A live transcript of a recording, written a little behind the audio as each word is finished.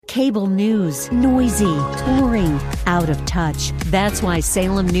Cable news, noisy, boring, out of touch. That's why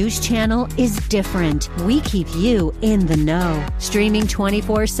Salem News Channel is different. We keep you in the know. Streaming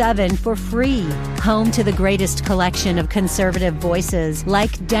 24/7 for free. Home to the greatest collection of conservative voices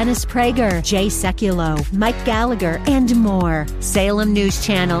like Dennis Prager, Jay Sekulow, Mike Gallagher, and more. Salem News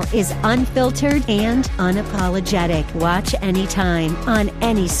Channel is unfiltered and unapologetic. Watch anytime, on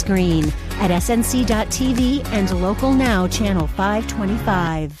any screen, at snc.tv and Local Now Channel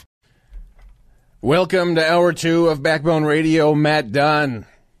 525. Welcome to Hour 2 of Backbone Radio. Matt Dunn.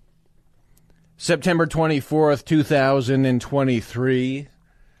 September 24th, 2023.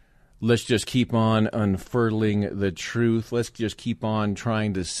 Let's just keep on unfurling the truth. Let's just keep on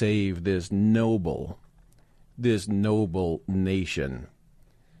trying to save this noble nation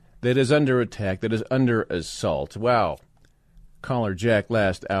that is under attack, that is under assault. Wow. Caller Jack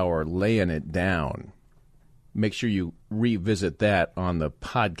last hour laying it down. Make sure you revisit that on the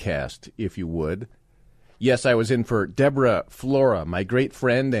podcast, if you would. Yes, I was in for Deborah Flora, my great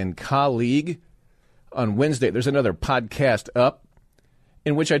friend and colleague, on Wednesday. There's another podcast up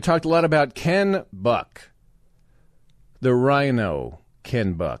in which I talked a lot about Ken Buck, the rhino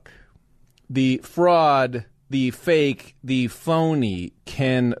Ken Buck, the fraud, the fake, the phony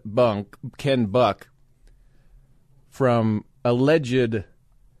Ken Buck from alleged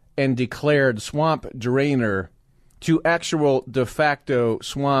and declared swamp drainer to actual de facto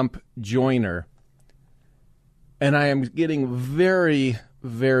swamp joiner. And I am getting very,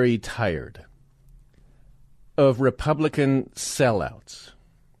 very tired of Republican sellouts,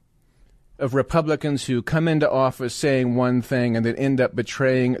 of Republicans who come into office saying one thing and then end up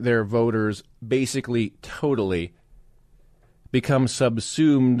betraying their voters, basically totally, become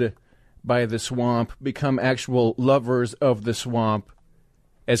subsumed by the swamp, become actual lovers of the swamp.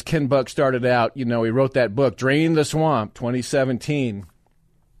 As Ken Buck started out, he wrote that book, Drain the Swamp, 2017.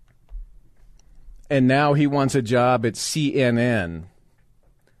 And now he wants a job at CNN.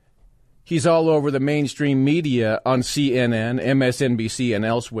 He's all over the mainstream media on CNN, MSNBC, and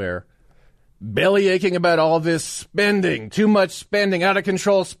elsewhere, bellyaching about all this spending, too much spending, out of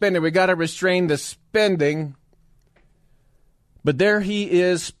control spending. We got to restrain the spending. But there he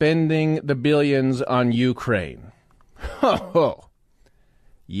is spending the billions on Ukraine. Oh,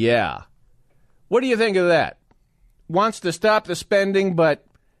 yeah. What do you think of that? Wants to stop the spending, but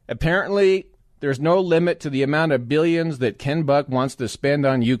apparently there's no limit to the amount of billions that Ken Buck wants to spend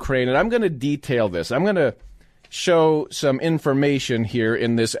on Ukraine. And I'm going to detail this. I'm going to show some information here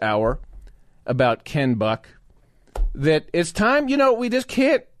in this hour about Ken Buck that it's time, we just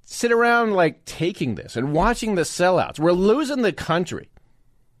can't sit around taking this and watching the sellouts. We're losing the country.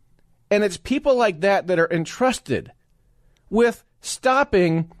 And it's people like that that are entrusted with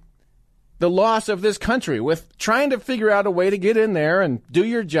stopping the loss of this country, with trying to figure out a way to get in there and do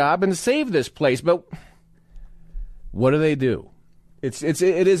your job and save this place. But what do? It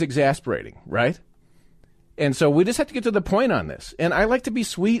is exasperating, right? And so we just have to get to the point on this. And I like to be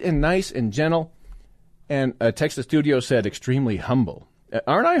sweet and nice and gentle. And a text to the studio said extremely humble.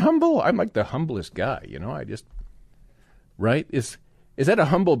 Aren't I humble? I'm like the humblest guy, I just, right? Is that a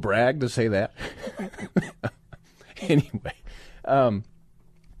humble brag to say that? Anyway,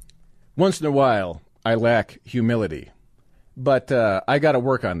 once in a while, I lack humility, but I got to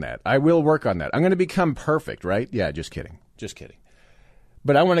work on that. I will work on that. I'm going to become perfect, right? Yeah, just kidding.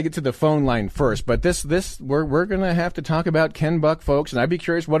 But I want to get to the phone line first. But we're going to have to talk about Ken Buck, folks, and I'd be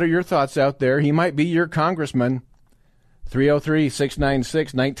curious, what are your thoughts out there? He might be your congressman.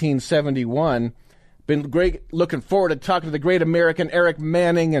 303-696-1971. Been great. Looking forward to talking to the great American Eric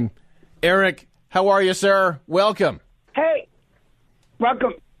Manning. And Eric, how are you, sir? Welcome. Hey,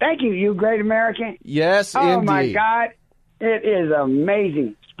 welcome. Thank you, you great American. Yes, indeed. Oh, my God. It is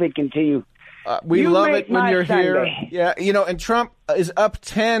amazing speaking to you. We love it when you're Sunday. here. Yeah, and Trump is up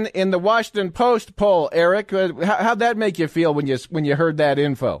 10 in the Washington Post poll, Eric. How'd that make you feel when you heard that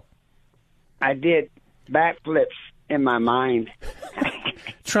info? I did backflips in my mind.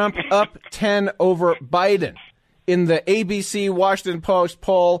 Trump up 10 over Biden in the ABC Washington Post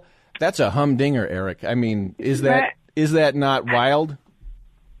poll. That's a humdinger, Eric. I mean, is that not wild?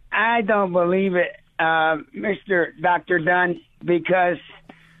 I don't believe it, Mr. Dr. Dunn, because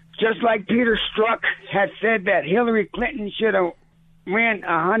just like Peter Strzok had said that Hillary Clinton should have won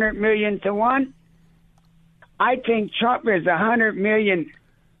 100 million to 1, I think Trump is 100 million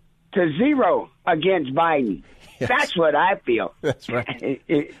to 0 against Biden. Yes. That's what I feel. That's right.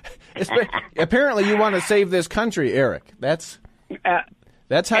 Apparently, you want to save this country, Eric. That's how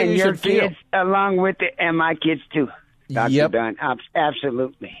you should feel. And your kids along with it, and my kids too, Dr. Yep. Dunn.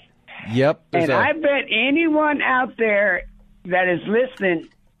 Absolutely. Yep. And I bet anyone out there that is listening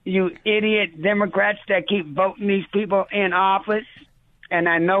you idiot Democrats that keep voting these people in office. And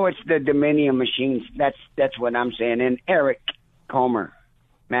I know it's the Dominion machines. That's what I'm saying. And Eric Comer,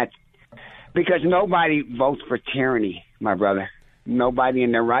 Matt, because nobody votes for tyranny, my brother. Nobody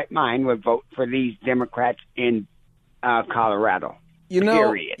in their right mind would vote for these Democrats in Colorado.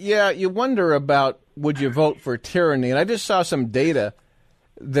 Period. Yeah, you wonder about would you vote for tyranny. And I just saw some data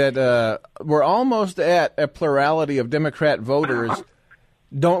that we're almost at a plurality of Democrat voters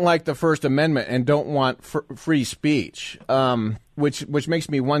don't like the First Amendment and don't want free speech, which makes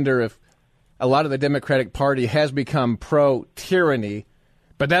me wonder if a lot of the Democratic Party has become pro-tyranny.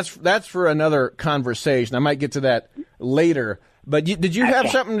 But that's for another conversation. I might get to that later. But did you have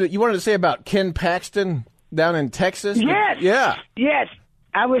something that you wanted to say about Ken Paxton down in Texas? Yes. Yeah. Yes.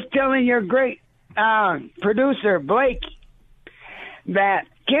 I was telling your great producer, Blake, that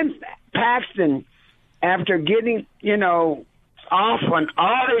Ken Paxton, after getting, off on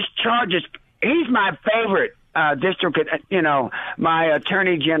all his charges, he's my favorite district, my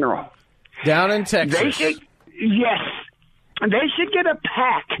attorney general. Down in Texas. They should get a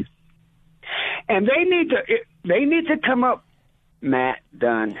PAC. And they need to come up. Matt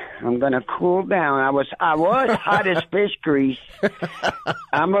Dunn, I'm going to cool down. I was hot as fish grease.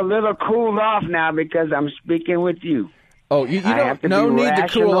 I'm a little cooled off now because I'm speaking with you. Oh, you don't. No need rational.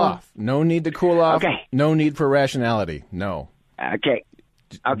 To cool off. No need to cool off. Okay. No need for rationality. No. Okay.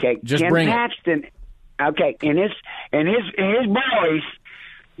 Just Ken bring Paxton. Okay, and his boys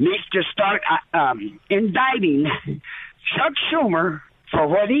needs to start indicting Chuck Schumer for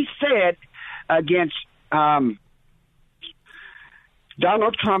what he said against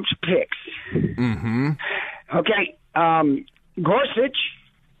Donald Trump's picks. Mm-hmm. Okay, Gorsuch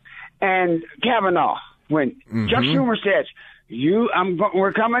and Kavanaugh. When Chuck Schumer says,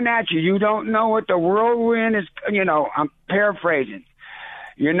 we're coming at you. You don't know what the whirlwind is. I'm paraphrasing.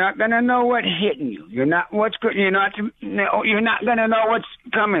 You're not going to know what's hitting you. You're not going to know what's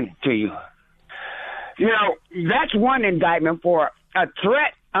coming to you. That's one indictment for a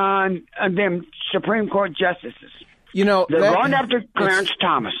threat on them Supreme Court justices. They're going after Clarence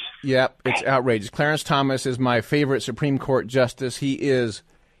Thomas. Yep, it's outrageous. Clarence Thomas is my favorite Supreme Court justice. He is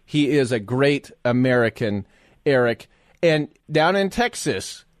a great American, Eric. And down in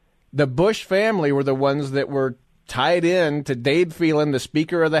Texas, the Bush family were the ones that were tied in to Dade Phelan, the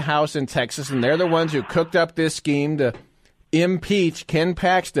Speaker of the House in Texas, and they're the ones who cooked up this scheme to impeach Ken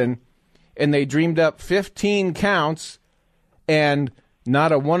Paxton, and they dreamed up 15 counts, and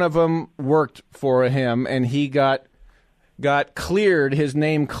not a one of them worked for him, and he got cleared, his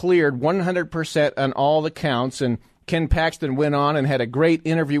name cleared 100% on all the counts, and Ken Paxton went on and had a great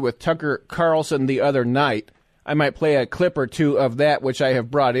interview with Tucker Carlson the other night. I might play a clip or two of that, which I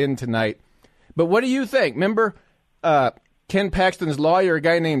have brought in tonight. But what do you think? Remember, Ken Paxton's lawyer, a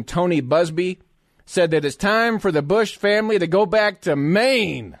guy named Tony Busby, said that it's time for the Bush family to go back to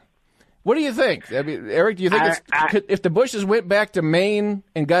Maine. What do you think? I mean, Eric, do you think if the Bushes went back to Maine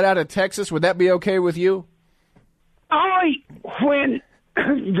and got out of Texas, would that be okay with you? When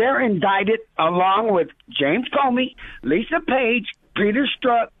they're indicted along with James Comey, Lisa Page, Peter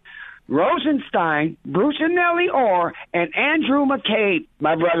Strzok, Rosenstein, Bruce and Nellie Orr, and Andrew McCabe,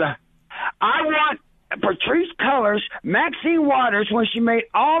 my brother. I want Patrice Cullors, Maxine Waters, when she made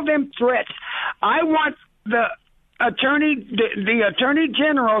all them threats. I want the attorney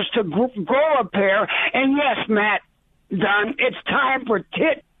generals to grow a pair. And yes, Matt Dunn, it's time for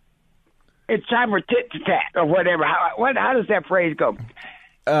tit to tat or whatever. How does that phrase go?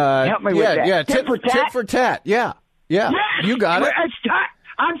 Help me with that. Yeah, tit for tat. Tit for tat. Yeah. Yes, you got it.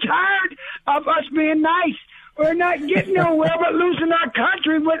 I'm tired of us being nice. We're not getting nowhere but losing our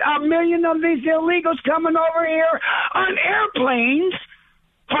country with a million of these illegals coming over here on airplanes,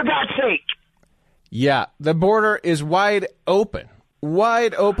 for God's sake. Yeah, the border is wide open,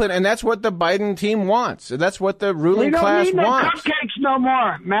 and that's what the Biden team wants. That's what the ruling class wants. We don't need no cupcakes no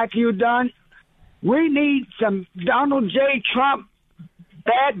more, Matthew Dunn. We need some Donald J. Trump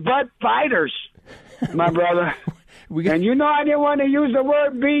bad butt fighters, my brother. And I didn't want to use the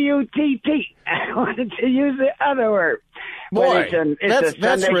word B-U-T-T. I wanted to use the other word. Boy,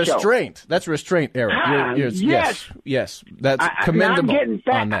 that's restraint. Show. That's restraint, Eric. Yes. That's commendable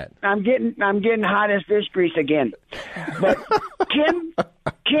on that. I'm getting hot as fish grease again. But Ken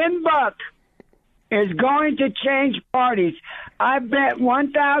Buck is going to change parties. I bet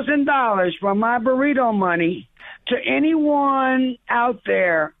 $1,000 from my burrito money to anyone out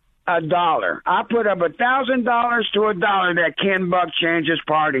there. $1. I put up $1,000 to $1 that Ken Buck changes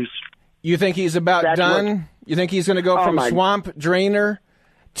parties. You think he's about done? You think he's going to go from swamp drainer,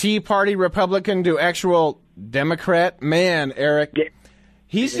 Tea Party Republican to actual Democrat? Man, Eric,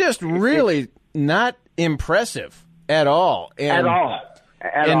 He's just really not impressive at all. At all.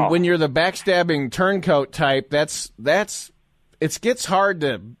 And when you're the backstabbing turncoat type, it gets hard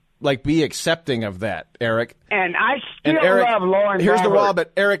to be accepting of that, Eric. And I still Eric, love Lauren. Here's the Boebert. wall,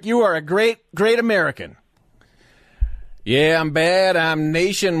 but Eric, you are a great American. Yeah, I'm bad. I'm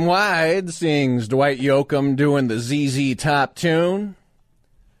nationwide, sings Dwight Yoakam doing the ZZ Top tune.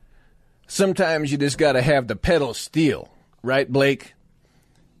 Sometimes you just got to have the pedal steel, right, Blake?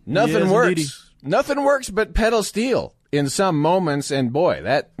 Nothing works. Indeedy. Nothing works but pedal steel in some moments, and boy,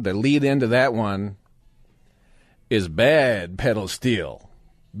 the lead into that one is bad pedal steel.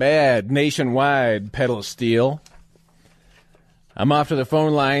 Bad nationwide pedal steel. I'm off to the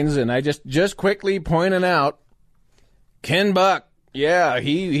phone lines, and I just quickly pointing out Ken Buck. Yeah,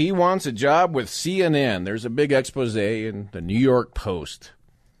 he wants a job with CNN. There's a big expose in the New York Post.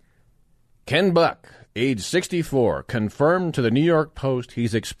 Ken Buck, age 64, confirmed to the New York Post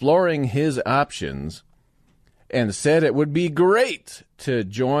he's exploring his options and said it would be great to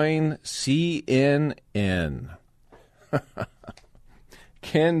join CNN.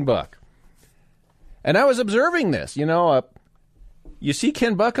 Ken Buck. And I was observing this. You see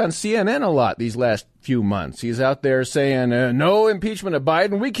Ken Buck on CNN a lot these last few months. He's out there saying, no impeachment of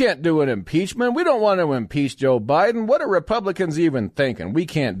Biden. We can't do an impeachment. We don't want to impeach Joe Biden. What are Republicans even thinking? We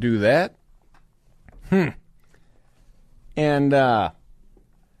can't do that. And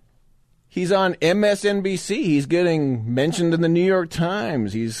he's on MSNBC. He's getting mentioned in the New York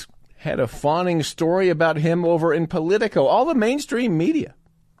Times. He's had a fawning story about him over in Politico, all the mainstream media.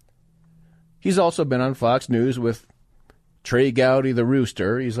 He's also been on Fox News with Trey Gowdy, the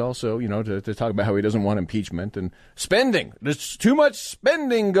rooster. He's also, to talk about how he doesn't want impeachment and spending. There's too much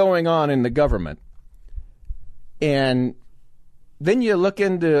spending going on in the government. And then you look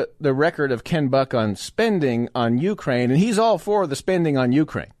into the record of Ken Buck on spending on Ukraine, and he's all for the spending on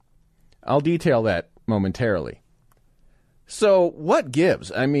Ukraine. I'll detail that momentarily. So what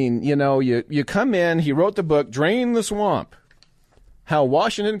gives? I mean, you come in, he wrote the book, Drain the Swamp, How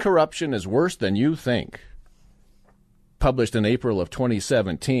Washington Corruption is Worse Than You Think, published in April of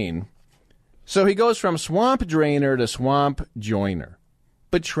 2017. So he goes from swamp drainer to swamp joiner,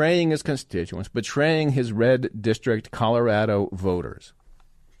 betraying his constituents, betraying his red district Colorado voters.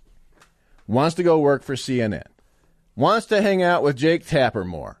 Wants to go work for CNN. Wants to hang out with Jake Tapper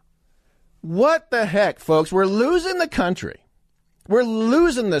more. What the heck, folks? We're losing the country. We're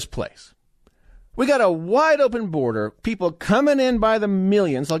losing this place. We got a wide open border, people coming in by the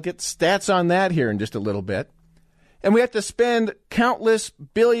millions. I'll get stats on that here in just a little bit. And we have to spend countless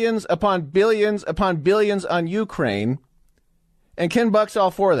billions upon billions upon billions on Ukraine. And Ken Buck's all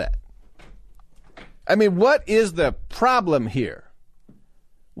for that. I mean, what is the problem here?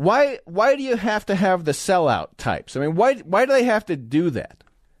 Why do you have to have the sellout types? I mean, why do they have to do that?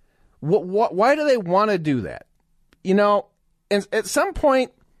 Why do they want to do that? And at some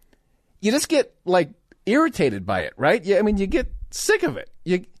point, you just get, irritated by it, right? I mean, you get sick of it.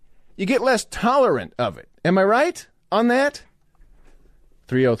 You get less tolerant of it. Am I right on that?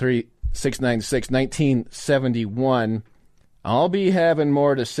 303-696-1971. I'll be having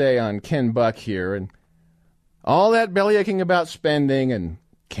more to say on Ken Buck here, and all that bellyaching about spending and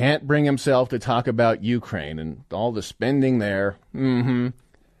can't bring himself to talk about Ukraine and all the spending there.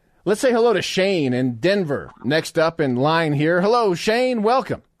 Let's say hello to Shane in Denver, next up in line here. Hello, Shane.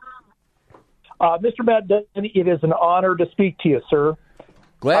 Welcome. Mr. Matt Dunn, it is an honor to speak to you, sir.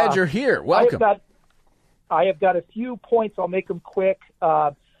 Glad you're here. Welcome. I have got a few points. I'll make them quick.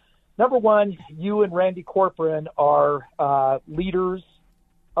 Number one, you and Randy Corcoran are leaders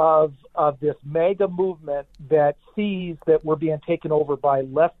of this mega movement that sees that we're being taken over by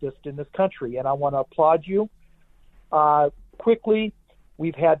leftists in this country, and I want to applaud you. Quickly,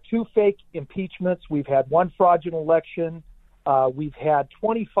 we've had 2 fake impeachments. We've had 1 fraudulent election. We've had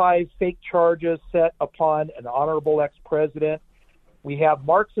 25 fake charges set upon an honorable ex-president. We have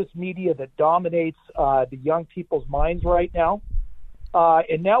Marxist media that dominates the young people's minds right now.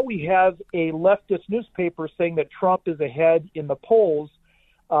 And now we have a leftist newspaper saying that Trump is ahead in the polls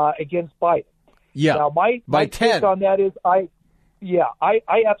against Biden. Yeah, now my take on that is I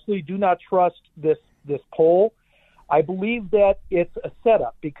absolutely do not trust this poll. I believe that it's a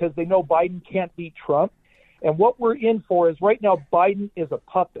setup because they know Biden can't beat Trump. And what we're in for is right now Biden is a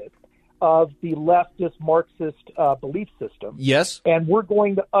puppet of the leftist Marxist belief system. Yes. And we're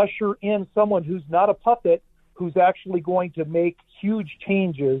going to usher in someone who's not a puppet, who's actually going to make huge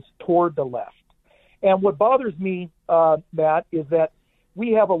changes toward the left. And what bothers me, Matt, is that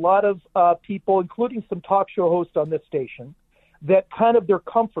we have a lot of people, including some talk show hosts on this station, that they're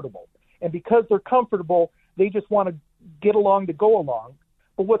comfortable. And because they're comfortable, they just want to get along to go along.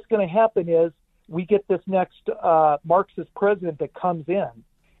 But what's going to happen is we get this next Marxist president that comes in,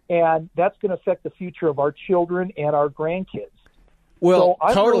 and that's going to affect the future of our children and our grandkids. Well,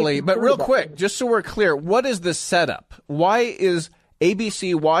 so totally. Really but real quick, this. just so we're clear, what is the setup? Why is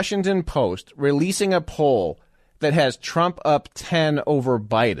ABC Washington Post releasing a poll that has Trump up 10 over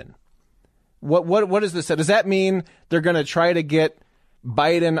Biden? What is this? Does that mean they're going to try to get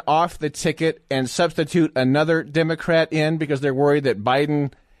Biden off the ticket and substitute another Democrat in because they're worried that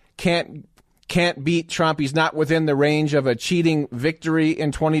Biden can't beat Trump? He's not within the range of a cheating victory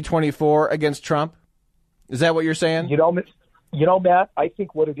in 2024 against Trump? Is that what you're saying? You know, Matt, I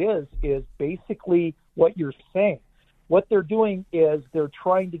think what it is basically what you're saying. What they're doing is they're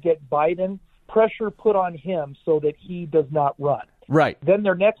trying to get Biden, pressure put on him so that he does not run. Right. Then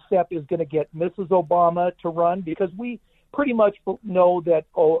their next step is going to get Mrs. Obama to run, because we pretty much know that,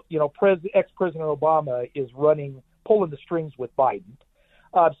 ex-President Obama is pulling the strings with Biden.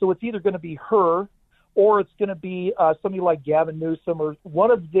 So it's either going to be her, or it's going to be somebody like Gavin Newsom or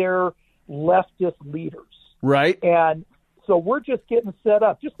one of their leftist leaders. Right. And so we're just getting set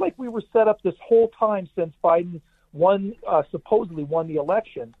up, just like we were set up this whole time since Biden supposedly won the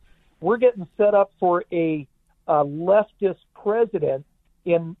election. We're getting set up for a leftist president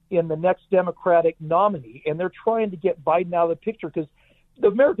in the next Democratic nominee, and they're trying to get Biden out of the picture because the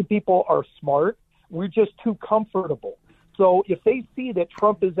American people are smart. We're just too comfortable. So if they see that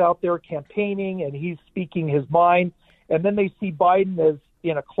Trump is out there campaigning and he's speaking his mind, and then they see Biden as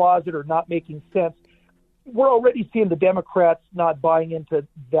in a closet or not making sense, we're already seeing the Democrats not buying into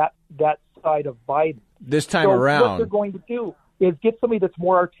that side of Biden. This time around, what they're going to do is get somebody that's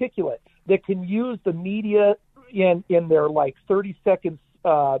more articulate, that can use the media in their 30-second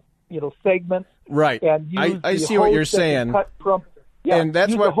segments. Right. And I see what you're saying. Yeah, and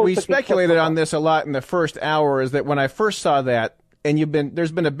that's what we speculated on this a lot in the first hour, is that when I first saw that, and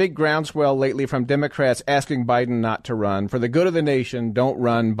there's been a big groundswell lately from Democrats asking Biden not to run. For the good of the nation, don't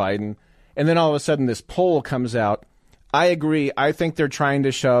run, Biden. And then all of a sudden this poll comes out. I agree. I think they're trying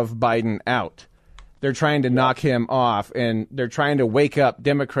to shove Biden out. They're trying to knock him off, and they're trying to wake up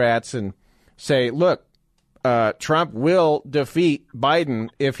Democrats and say, look, Trump will defeat Biden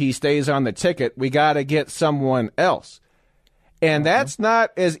if he stays on the ticket. We got to get someone else. And that's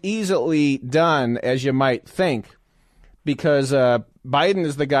not as easily done as you might think, because Biden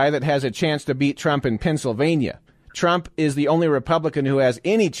is the guy that has a chance to beat Trump in Pennsylvania. Trump is the only Republican who has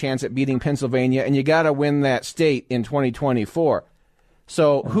any chance at beating Pennsylvania, and you got to win that state in 2024.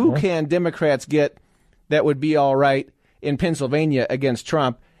 So who can Democrats that would be all right in Pennsylvania against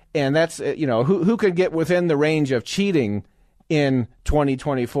Trump? And that's, who could get within the range of cheating in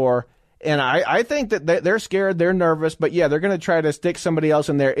 2024? And I think that they're scared, they're nervous, but yeah, they're going to try to stick somebody else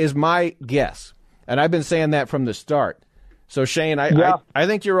in there, is my guess. And I've been saying that from the start. So Shane, I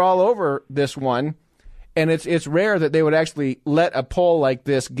think you're all over this one. And it's rare that they would actually let a poll like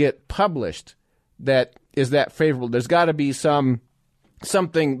this get published that is that favorable. There's got to be something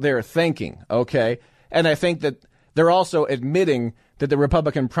they're thinking, okay? And I think that they're also admitting that the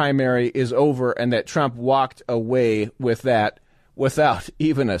Republican primary is over and that Trump walked away with that without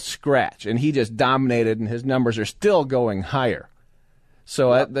even a scratch. And he just dominated, and his numbers are still going higher.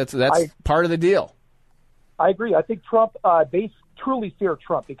 So that's part of the deal. I agree. I think Trump, they truly fear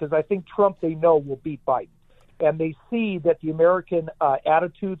Trump, because I think Trump, they know, will beat Biden. And they see that the American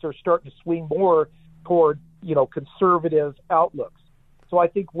attitudes are starting to swing more toward, conservative outlooks. So I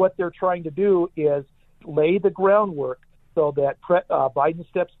think what they're trying to do is lay the groundwork so that Biden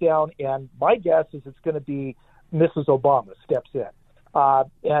steps down, and my guess is it's going to be Mrs. Obama steps in.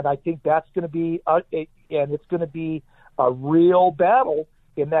 And I think that's going to be and it's going to be a real battle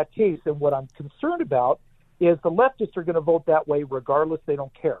in that case. And what I'm concerned about is the leftists are going to vote that way regardless. They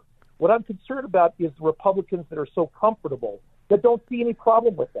don't care. What I'm concerned about is the Republicans that are so comfortable that don't see any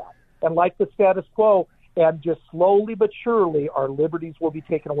problem with that and like the status quo, and just slowly but surely our liberties will be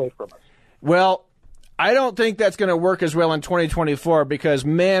taken away from us. Well, I don't think that's going to work as well in 2024, because,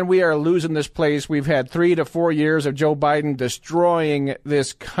 man, we are losing this place. We've had 3 to 4 years of Joe Biden destroying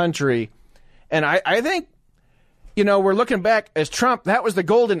this country. And I think, we're looking back as Trump. That was the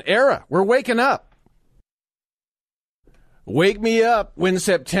golden era. We're waking up. Wake me up when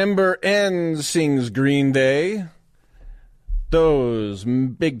September ends, sings Green Day. Those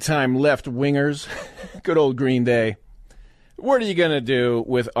big-time left-wingers. Good old Green Day. What are you going to do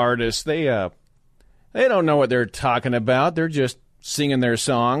with artists? They don't know what they're talking about. They're just singing their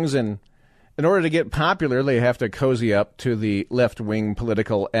songs, and in order to get popular, they have to cozy up to the left-wing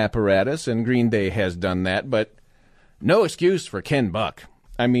political apparatus, and Green Day has done that, but no excuse for Ken Buck.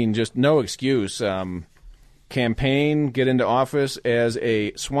 I mean, just no excuse. campaign, get into office as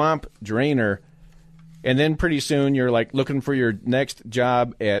a swamp drainer, and then pretty soon you're like looking for your next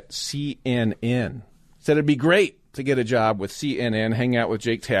job at CNN. Said it'd be great to get a job with CNN, hang out with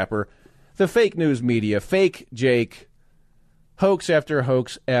Jake Tapper, the fake news media, fake Jake, hoax after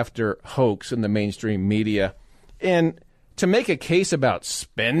hoax after hoax in the mainstream media. And to make a case about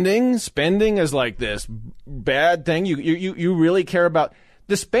spending is like this bad thing. You really care about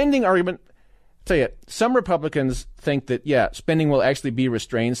the spending argument. I'll tell you, some Republicans think that, yeah, spending will actually be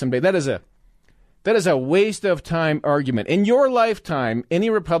restrained someday. That is a waste of time argument. In your lifetime, any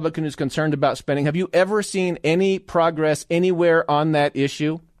Republican who's concerned about spending, have you ever seen any progress anywhere on that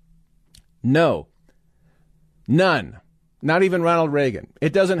issue? No. None. Not even Ronald Reagan.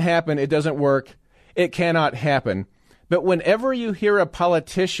 It doesn't happen. It doesn't work. It cannot happen. But whenever you hear a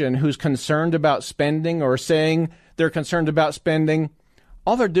politician who's concerned about spending or saying they're concerned about spending,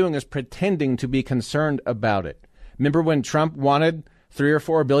 all they're doing is pretending to be concerned about it. Remember when Trump wanted $3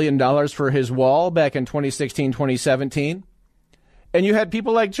 or $4 billion for his wall back in 2016, 2017? And you had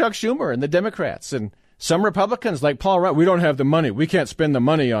people like Chuck Schumer and the Democrats and some Republicans like Paul Ryan. We don't have the money. We can't spend the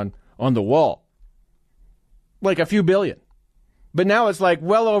money on the wall. Like a few billion. But now it's like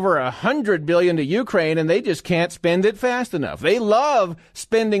well over $100 billion to Ukraine, and they just can't spend it fast enough. They love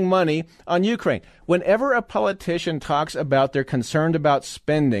spending money on Ukraine. Whenever a politician talks about they're concerned about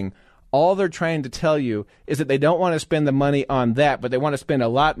spending, all they're trying to tell you is that they don't want to spend the money on that, but they want to spend a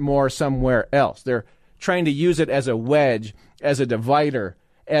lot more somewhere else. They're trying to use it as a wedge, as a divider,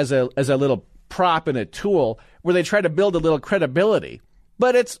 as a little prop and a tool where they try to build a little credibility.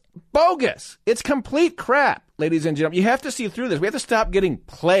 But it's bogus. It's complete crap, ladies and gentlemen. You have to see through this. We have to stop getting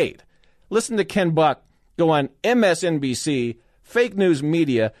played. Listen to Ken Buck go on MSNBC, fake news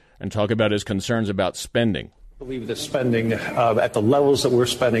media, and talk about his concerns about spending. I believe that spending at the levels that we're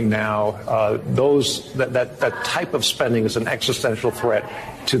spending now, that type of spending is an existential threat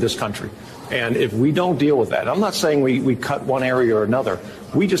to this country. And if we don't deal with that, I'm not saying we cut one area or another.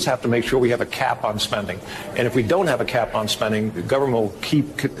 We just have to make sure we have a cap on spending. And if we don't have a cap on spending, the government will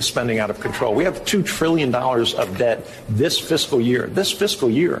keep spending out of control. We have $2 trillion of debt this fiscal year,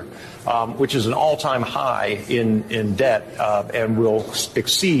 which is an all-time high in debt and will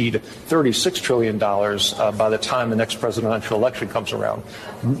exceed $36 trillion by the time the next presidential election comes around.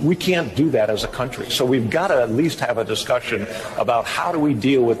 We can't do that as a country. So we've got to at least have a discussion about how do we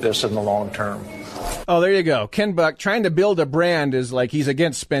deal with this in the long term. Oh, there you go. Ken Buck trying to build a brand is like he's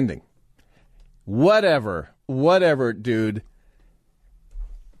against spending. Whatever, dude.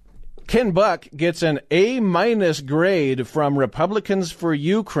 Ken Buck gets an A- grade from Republicans for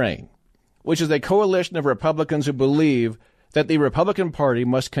Ukraine, which is a coalition of Republicans who believe that the Republican Party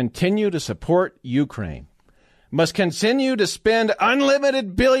must continue to support Ukraine, must continue to spend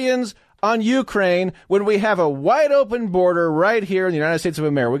unlimited billions on Ukraine when we have a wide open border right here in the United States of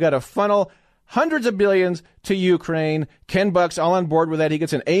America. We got to funnel hundreds of billions to Ukraine. Ken Buck's all on board with that. He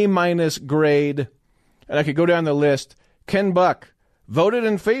gets an A- grade. And I could go down the list. Ken Buck voted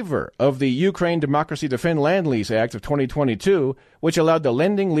in favor of the Ukraine Democracy Defend Land Lease Act of 2022, which allowed the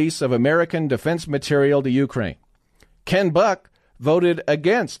lending lease of American defense material to Ukraine. Ken Buck voted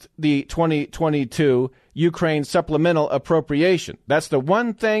against the 2022 Ukraine supplemental appropriation. That's the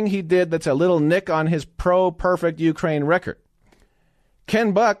one thing he did that's a little nick on his pro-perfect Ukraine record.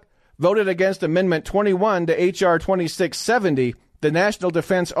 Ken Buck voted against Amendment 21 to H.R. 2670, the National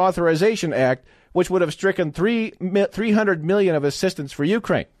Defense Authorization Act, which would have stricken $300 million of assistance for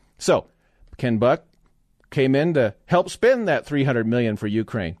Ukraine. So, Ken Buck came in to help spend that $300 million for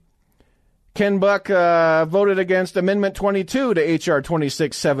Ukraine. Ken Buck voted against Amendment 22 to H.R.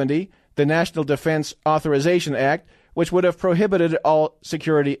 2670, the National Defense Authorization Act, which would have prohibited all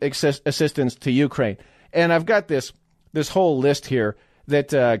security assistance to Ukraine. And I've got this whole list here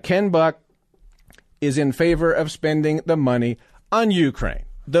that Ken Buck is in favor of spending the money on Ukraine,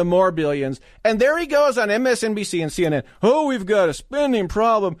 the more billions. And there he goes on MSNBC and CNN. Oh, we've got a spending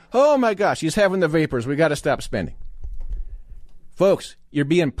problem. Oh, my gosh, he's having the vapors. We got to stop spending. Folks, you're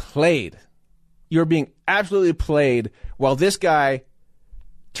being played. You're being absolutely played while this guy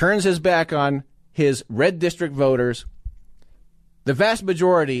turns his back on his red district voters. The vast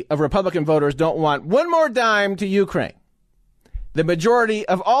majority of Republican voters don't want one more dime to Ukraine. The majority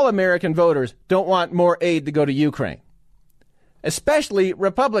of all American voters don't want more aid to go to Ukraine. Especially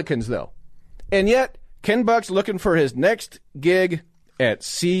Republicans, though. And yet, Ken Buck's looking for his next gig at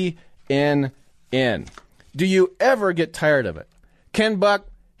CNN. Do you ever get tired of it? Ken Buck,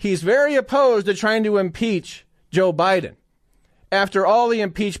 he's very opposed to trying to impeach Joe Biden. After all the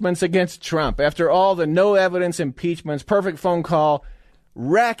impeachments against Trump, after all the no evidence impeachments, perfect phone call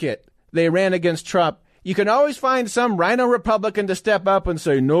racket they ran against Trump, you can always find some rhino Republican to step up and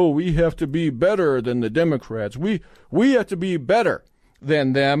say, no, we have to be better than the Democrats. We have to be better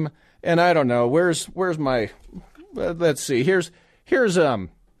than them. And I don't know, where's my, let's see, here's this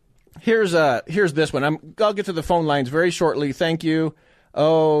one. I'll get to the phone lines very shortly. Thank you.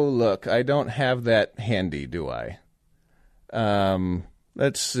 Oh, look, I don't have that handy, do I?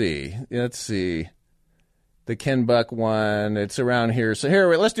 Let's see. The Ken Buck one, it's around here. So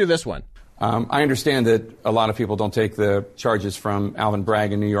here, let's do this one. I understand that a lot of people don't take the charges from Alvin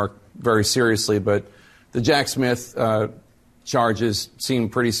Bragg in New York very seriously, but the Jack Smith charges seem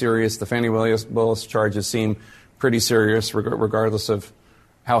pretty serious. The Fannie Willis charges seem pretty serious, regardless of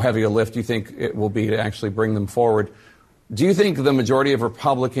how heavy a lift you think it will be to actually bring them forward. Do you think the majority of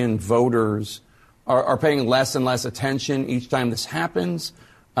Republican voters are paying less and less attention each time this happens?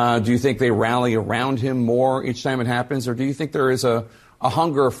 Do you think they rally around him more each time it happens? Or do you think there is a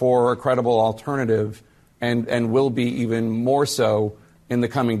hunger for a credible alternative and will be even more so in the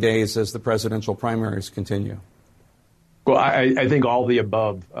coming days as the presidential primaries continue? Well, I think all the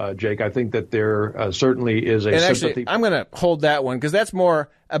above, Jake. I think that there certainly is a sympathy. Actually, I'm going to hold that one because that's more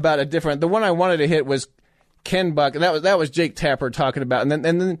about a different. The one I wanted to hit was Ken Buck. That was Jake Tapper talking about, and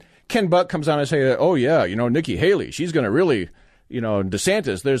then Ken Buck comes on and say, "Oh yeah, Nikki Haley, she's going to really,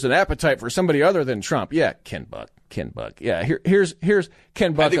 DeSantis. There's an appetite for somebody other than Trump." Yeah, Ken Buck. Yeah, here's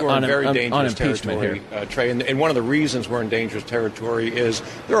Ken Buck I think we're on, in very on, dangerous on impeachment territory, here. Trey. And one of the reasons we're in dangerous territory is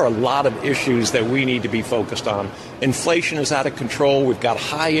there are a lot of issues that we need to be focused on. Inflation is out of control. We've got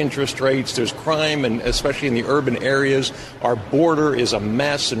high interest rates. There's crime, and especially in the urban areas. Our border is a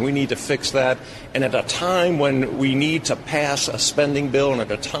mess, and we need to fix that. And at a time when we need to pass a spending bill, and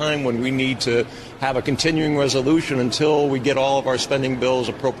at a time when we need to have a continuing resolution until we get all of our spending bills,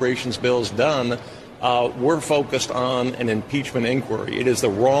 appropriations bills done, we're focused on an impeachment inquiry. It is the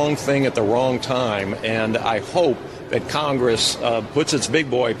wrong thing at the wrong time, and I hope that Congress puts its big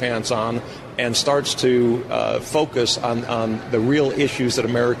boy pants on and starts to focus on the real issues that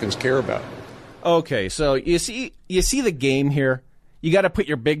Americans care about. Okay, so you see the game here? You got to put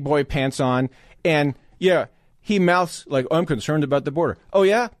your big boy pants on, and yeah, he mouths like, "I'm concerned about the border." Oh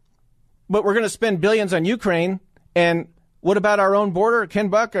yeah? But we're going to spend billions on Ukraine, and what about our own border? Ken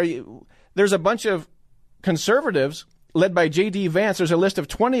Buck, there's a bunch of conservatives led by J.D. Vance. There's a list of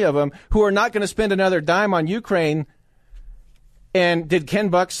 20 of them who are not going to spend another dime on Ukraine. And did Ken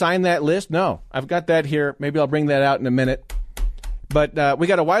Buck sign that list? No. I've got that here. Maybe I'll bring that out in a minute. But we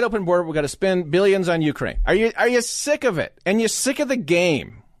got a wide open border. We got to spend billions on Ukraine. Are you sick of it? And you're sick of the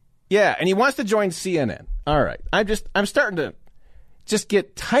game? Yeah. And he wants to join CNN. All right. I'm starting to just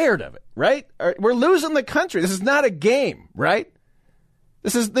get tired of it. Right? We're losing the country. This is not a game. Right?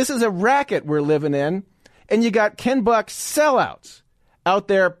 This is a racket we're living in, and you got Ken Buck sellouts out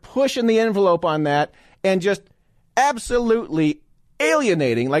there pushing the envelope on that and just absolutely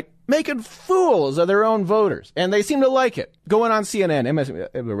alienating, like making fools of their own voters. And they seem to like it. Going on CNN,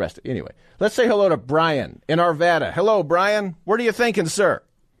 arrested. Anyway, let's say hello to Brian in Arvada. Hello, Brian. What are you thinking, sir?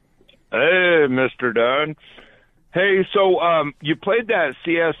 Hey, Mr. Dunn. Hey, so you played that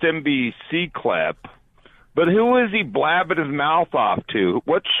CSNBC clip. But who was he blabbing his mouth off to?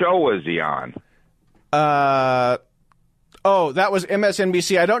 What show was he on? That was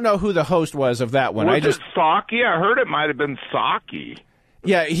MSNBC. I don't know who the host was of that one. Was it Psaki? I heard it might have been Psaki.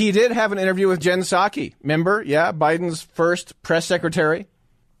 Yeah, he did have an interview with Jen Psaki. Remember? Yeah, Biden's first press secretary.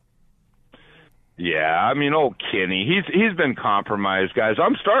 Yeah, I mean, old Kenny, he's been compromised, guys.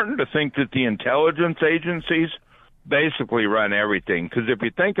 I'm starting to think that the intelligence agencies basically run everything, because if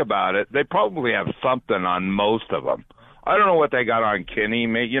you think about it, they probably have something on most of them. I don't know what they got on Kenny.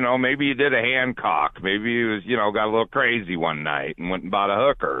 Maybe he did a Hancock. Maybe he was, got a little crazy one night and went and bought a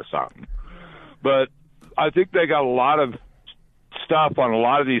hooker or something. But I think they got a lot of stuff on a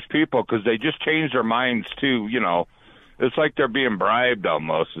lot of these people because they just changed their minds too. It's like they're being bribed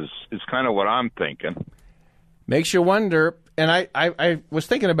almost is kind of what I'm thinking. Makes you wonder, and I was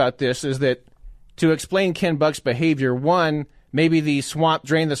thinking about this, is that to explain Ken Buck's behavior, one, maybe the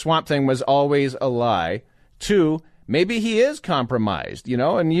drain the swamp thing was always a lie. Two, maybe he is compromised,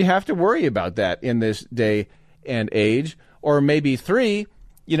 and you have to worry about that in this day and age. Or maybe three,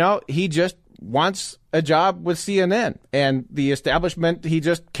 he just wants a job with CNN and the establishment. He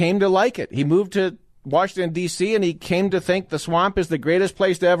just came to like it. He moved to Washington, D.C., and he came to think the swamp is the greatest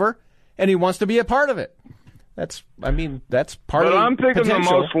place ever, and he wants to be a part of it. That's part of the I'm thinking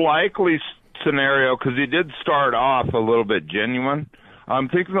potential. The most likely scenario, because he did start off a little bit genuine. I'm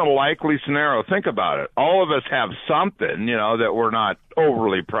thinking the likely scenario, think about it. All of us have something, that we're not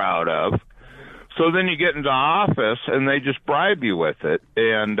overly proud of. So then you get into office, and they just bribe you with it.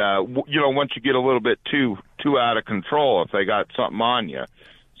 And, once you get a little bit too out of control, if they got something on you.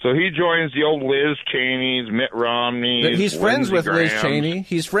 So he joins the old Liz Cheney's, Mitt Romney's. He's friends with Liz Cheney.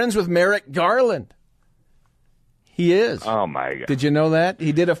 He's friends with Merrick Garland. He is. Oh, my God. Did you know that?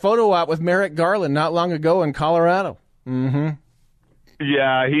 He did a photo op with Merrick Garland not long ago in Colorado. Mm-hmm.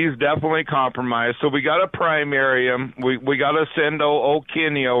 Yeah, he's definitely compromised. So we got to primary him. We got to send old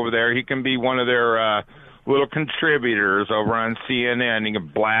Kenny over there. He can be one of their little contributors over on CNN. He can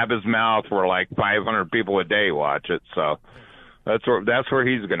blab his mouth where like 500 people a day watch it. So that's where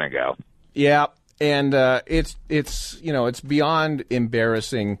he's going to go. Yeah, and it's beyond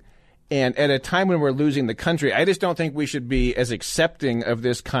embarrassing. And at a time when we're losing the country, I just don't think we should be as accepting of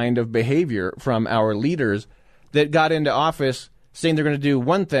this kind of behavior from our leaders that got into office saying they're going to do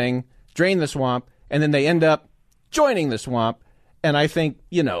one thing, drain the swamp, and then they end up joining the swamp. And I think,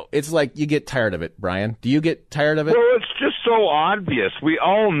 it's like you get tired of it, Brian. Do you get tired of it? Well, it's just so obvious. We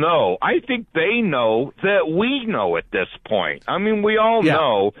all know. I think they know that we know at this point. I mean, we all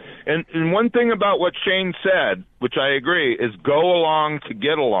know. And one thing about what Shane said, which I agree, is go along to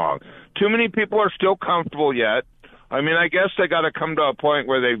get along. Too many people are still comfortable yet. I mean, I guess they got to come to a point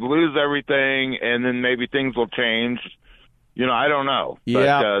where they lose everything, and then maybe things will change. I don't know.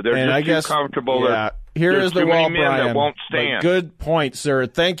 But, they're just too comfortable. Yeah. Here is the wall, Brian. That won't stand. Good point, sir.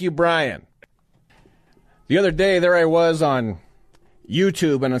 Thank you, Brian. The other day, there I was on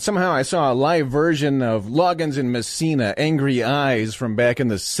YouTube, and somehow I saw a live version of Loggins and Messina, Angry Eyes, from back in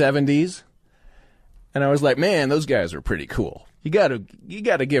the 70s. And I was like, man, those guys are pretty cool. You got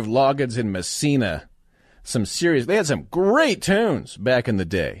to give Loggins and Messina some serious. They had some great tunes back in the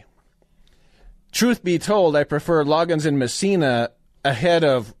day. Truth be told, I prefer Loggins and Messina ahead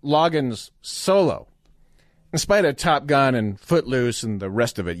of Loggins solo, in spite of Top Gun and Footloose and the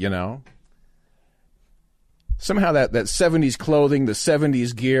rest of it, Somehow that 70s clothing, the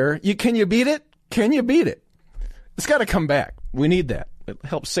 70s gear, can you beat it? Can you beat it? It's got to come back. We need that. It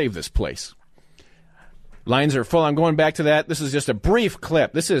helps save this place. Lines are full. I'm going back to that. This is just a brief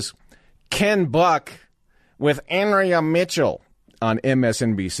clip. This is Ken Buck with Andrea Mitchell on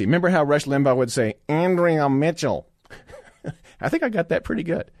MSNBC. Remember how Rush Limbaugh would say, Andrea Mitchell? I think I got that pretty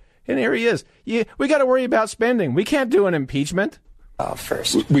good. And here he is. We got to worry about spending. We can't do an impeachment.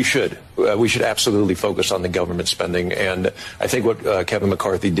 First. We should absolutely focus on the government spending. And I think what Kevin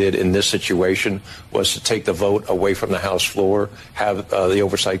McCarthy did in this situation was to take the vote away from the House floor, have the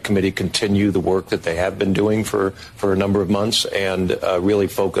Oversight Committee continue the work that they have been doing for a number of months, and really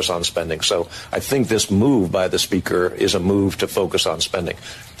focus on spending. So I think this move by the Speaker is a move to focus on spending.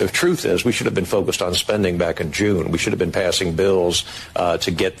 The truth is we should have been focused on spending back in June. We should have been passing bills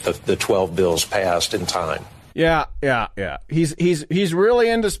to get the 12 bills passed in time. Yeah. He's really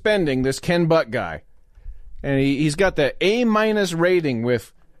into spending, this Ken Buck guy. And he's got the A- rating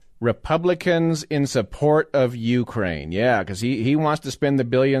with Republicans in support of Ukraine. Yeah, because he wants to spend the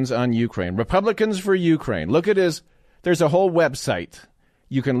billions on Ukraine. Republicans for Ukraine. Look at there's a whole website.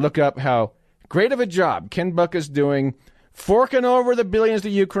 You can look up how great of a job Ken Buck is doing, forking over the billions to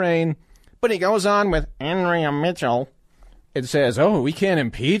Ukraine. But he goes on with Andrea Mitchell. It says, we can't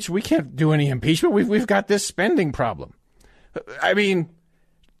impeach. We can't do any impeachment. We've got this spending problem. I mean,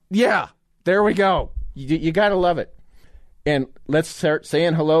 yeah, there we go. You got to love it. And let's start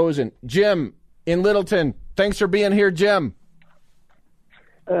saying hellos. And Jim in Littleton, thanks for being here, Jim.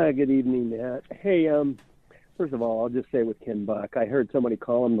 Good evening, Matt. Hey, first of all, I'll just say with Ken Buck, I heard somebody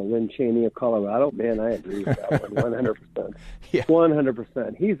call him the Lynn Cheney of Colorado. Man, I agree with that one 100%. Yeah.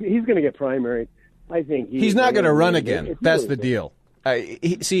 100%. He's going to get primaried. I think he's not going to run again. That's the deal.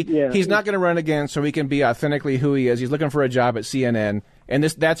 He's not going to run again, so he can be authentically who he is. He's looking for a job at CNN, and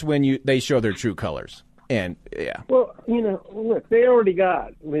that's when they show their true colors. And yeah. Well, look, they already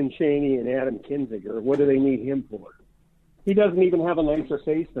got Lynn Cheney and Adam Kinzinger. What do they need him for? He doesn't even have a nicer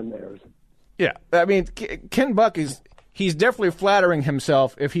face than theirs. Yeah, I mean, Ken Buck he's definitely flattering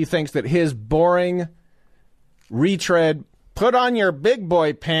himself if he thinks that his boring retread, put on your big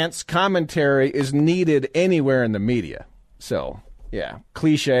boy pants commentary is needed anywhere in the media. So, yeah,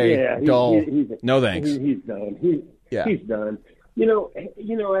 cliche, dull, no thanks. He's done. He's done.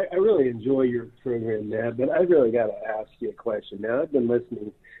 I really enjoy your program, Matt, but I really got to ask you a question. Now, I've been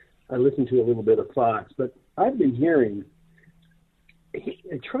listening. I listened to a little bit of Fox, but I've been hearing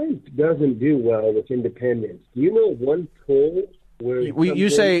Trump doesn't do well with independents. Do you know one poll where you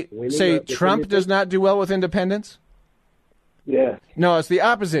say Trump does not do well with independents? Yeah. No, it's the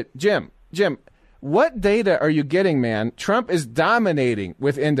opposite. Jim, what data are you getting, man? Trump is dominating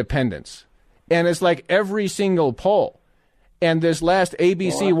with independents. And it's like every single poll. And this last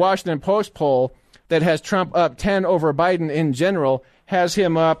ABC Washington Post poll that has Trump up 10 over Biden in general has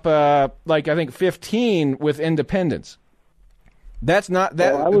him up I think 15 with independents. That's not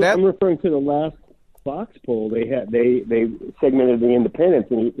that. Well, I'm referring to the last Fox poll. They segmented the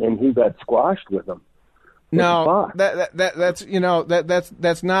independents and he got squashed with them. No, that's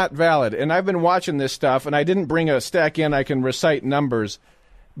not valid. And I've been watching this stuff, and I didn't bring a stack in. I can recite numbers,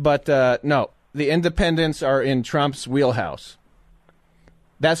 but no, the independents are in Trump's wheelhouse.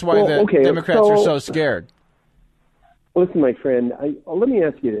 That's why Democrats are so scared. Listen, my friend, let me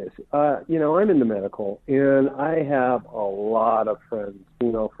ask you this. I'm in the medical, and I have a lot of friends,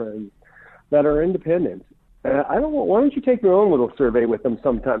 female friends, that are independents. Why don't you take your own little survey with them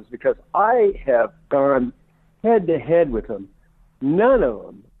sometimes? Because I have gone head-to-head with them. None of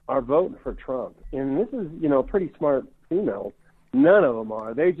them are voting for Trump. And this is, pretty smart females. None of them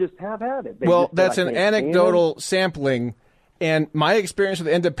are. They just have had it. That's an anecdotal sampling, and my experience with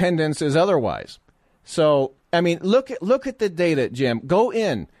independents is otherwise. So, I mean, look at the data, Jim. Go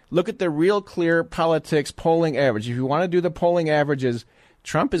in. Look at the Real Clear Politics polling average. If you want to do the polling averages,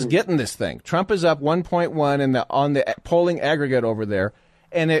 Trump is getting this thing. Trump is up 1.1 on the polling aggregate over there.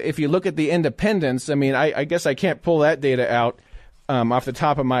 And if you look at the independents, I mean, I guess I can't pull that data out off the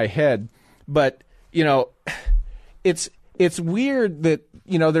top of my head. But, it's weird that,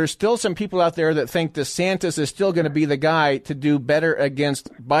 there's still some people out there that think DeSantis is still going to be the guy to do better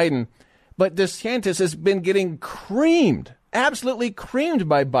against Biden. But DeSantis has been getting creamed, absolutely creamed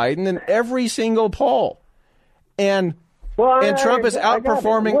by Biden in every single poll. And Trump is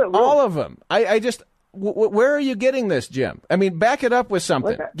outperforming all of them. Where are you getting this, Jim? I mean, back it up with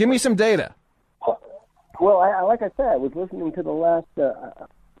something. Give me some data. Well, like I said, I was listening to the last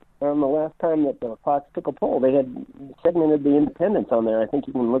time that Fox took a poll. They had segmented the independents on there. I think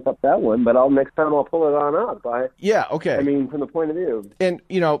you can look up that one, but next time I'll pull it on up. Yeah, okay. I mean, from the point of view. And,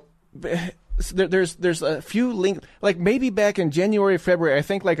 there's a few links, like maybe back in January, February, I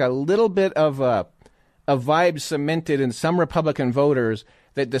think like a little bit of a vibe cemented in some Republican voters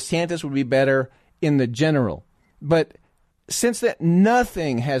that DeSantis would be better in the general. But since that,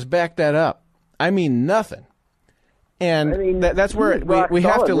 nothing has backed that up. I mean, nothing. And that's where we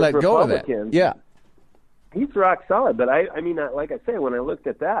have to let go of that. Yeah. He's rock solid, but like I say, when I looked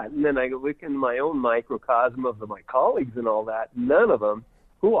at that, and then I look in my own microcosm of my colleagues and all that, none of them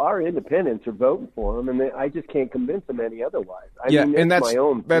who are independents are voting for him, and I just can't convince them any otherwise.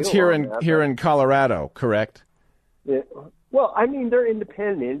 That's here in Colorado, correct? Yeah. Well, they're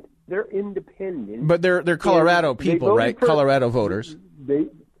independent. But they're Colorado people, right? Colorado voters.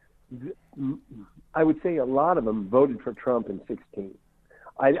 I would say a lot of them voted for Trump in 2016.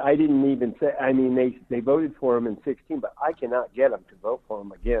 I didn't even say. They voted for him in 2016, but I cannot get them to vote for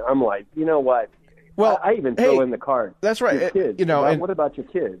him again. I'm like, you know what? Well, I even throw in the card. That's right. Your kids. What about your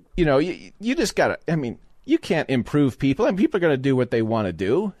kids? You just gotta. You can't improve people, and people are going to do what they want to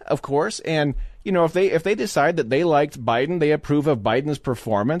do, of course. And if they decide that they liked Biden, they approve of Biden's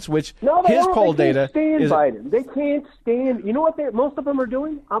performance, which his poll data is. Biden. They can't stand. You know what? Most of them are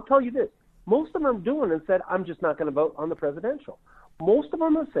doing. I'll tell you this. Most of them are doing and said, I'm just not going to vote on the presidential. Most of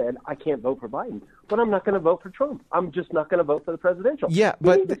them have said, I can't vote for Biden, but I'm not going to vote for Trump. I'm just not going to vote for the presidential. Yeah,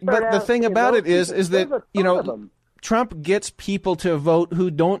 but the thing about it is that, Trump gets people to vote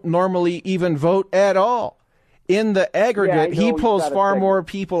who don't normally even vote at all. In the aggregate, he pulls far more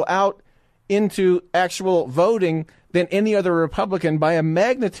people out into actual voting than any other Republican by a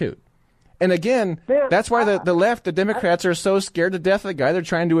magnitude. And again, that's why the left, the Democrats, are so scared to death of the guy. They're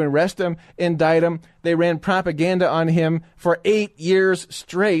trying to arrest him, indict him. They ran propaganda on him for 8 years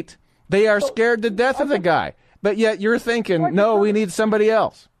straight. They are scared to death of the guy. But yet you're thinking, no, we need somebody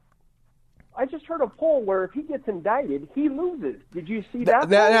else. I just heard a poll where if he gets indicted, he loses. Did you see that?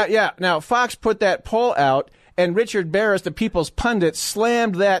 Yeah. Now, Fox put that poll out, and Richard Barris, the People's Pundit,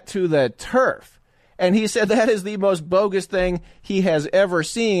 slammed that to the turf. And he said that is the most bogus thing he has ever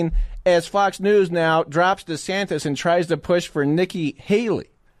seen, as Fox News now drops DeSantis and tries to push for Nikki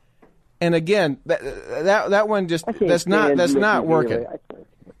Haley. And again, that one just that's not working.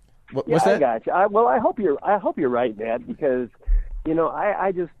 What's that? I got you. I hope you're right, Dad, because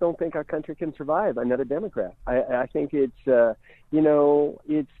I just don't think our country can survive another Democrat. I think it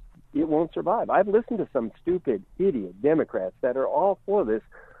won't survive. I've listened to some stupid idiot Democrats that are all for this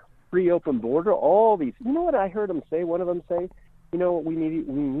free open border. All these, you know what I heard them say? One of them say, we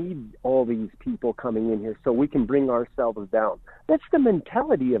need all these people coming in here so we can bring ourselves down. That's the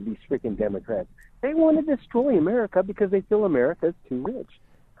mentality of these freaking Democrats. They want to destroy America because they feel America's too rich.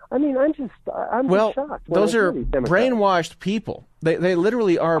 I'm just shocked. Those are brainwashed people. They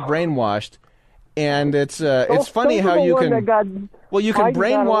literally are brainwashed. And it's funny how you can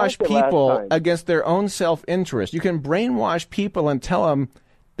brainwash people against their own self-interest. You can brainwash people and tell them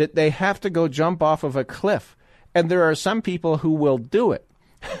that they have to go jump off of a cliff. And there are some people who will do it.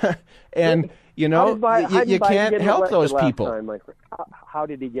 And, you can't help those people. How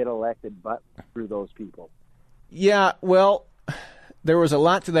did he get elected but through those people? Yeah, well, there was a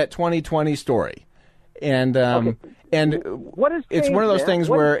lot to that 2020 story. And what has changed, it's one of those things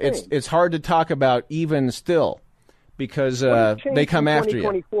what where it's hard to talk about even still because they come after you.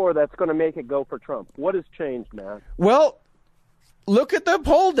 2024 that's going to make it go for Trump. What has changed, Matt? Well, look at the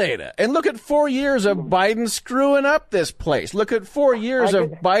poll data and look at 4 years of Biden screwing up this place. Look at 4 years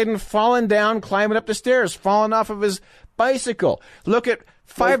of Biden falling down, climbing up the stairs, falling off of his bicycle. Look at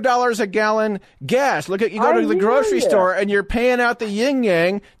 $5 a gallon gas. Look at you go to the grocery store and you're paying out the yin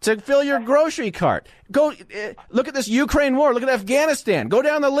yang to fill your grocery cart. Go look at this Ukraine war. Look at Afghanistan. Go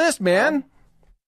down the list, man.